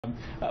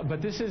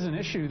But this is an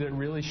issue that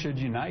really should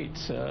unite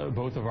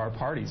both of our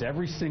parties.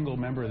 Every single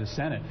member of the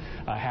Senate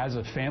has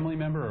a family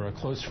member or a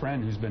close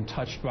friend who's been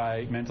touched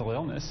by mental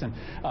illness,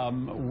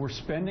 and we're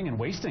spending and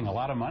wasting a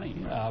lot of money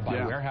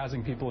by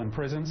warehousing people in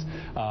prisons,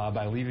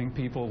 by leaving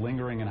people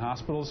lingering in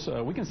hospitals.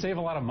 We can save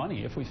a lot of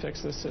money if we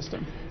fix this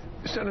system.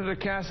 Senator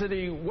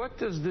Cassidy, what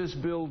does this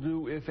bill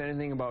do, if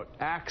anything, about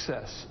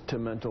access to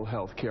mental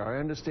health care?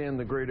 I understand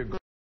the greater goal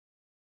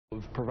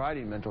of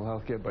providing mental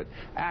health care, but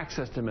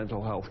access to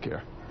mental health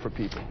care for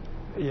people.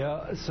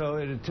 Yeah, so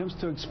it attempts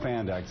to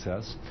expand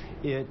access.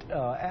 It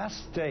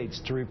asks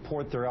states to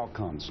report their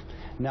outcomes.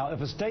 Now,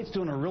 if a state's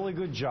doing a really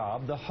good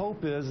job, the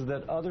hope is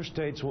that other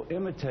states will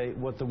imitate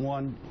what the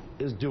one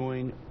is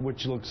doing,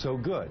 which looks so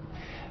good.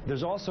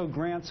 There's also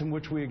grants in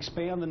which we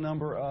expand the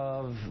number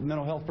of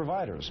mental health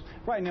providers.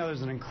 Right now,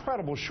 there's an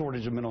incredible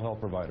shortage of mental health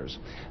providers.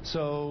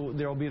 So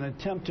there will be an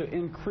attempt to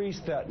increase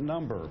that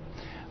number.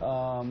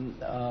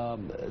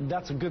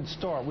 That's a good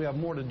start. We have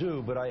more to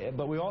do,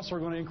 but we also are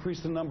going to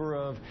increase the number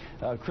of,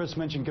 Chris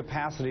mentioned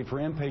capacity for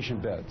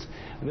inpatient beds.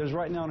 There's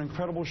right now an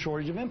incredible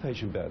shortage of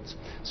inpatient beds.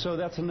 So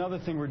that's another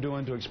thing we're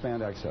doing to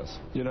expand access.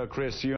 You know, Chris, you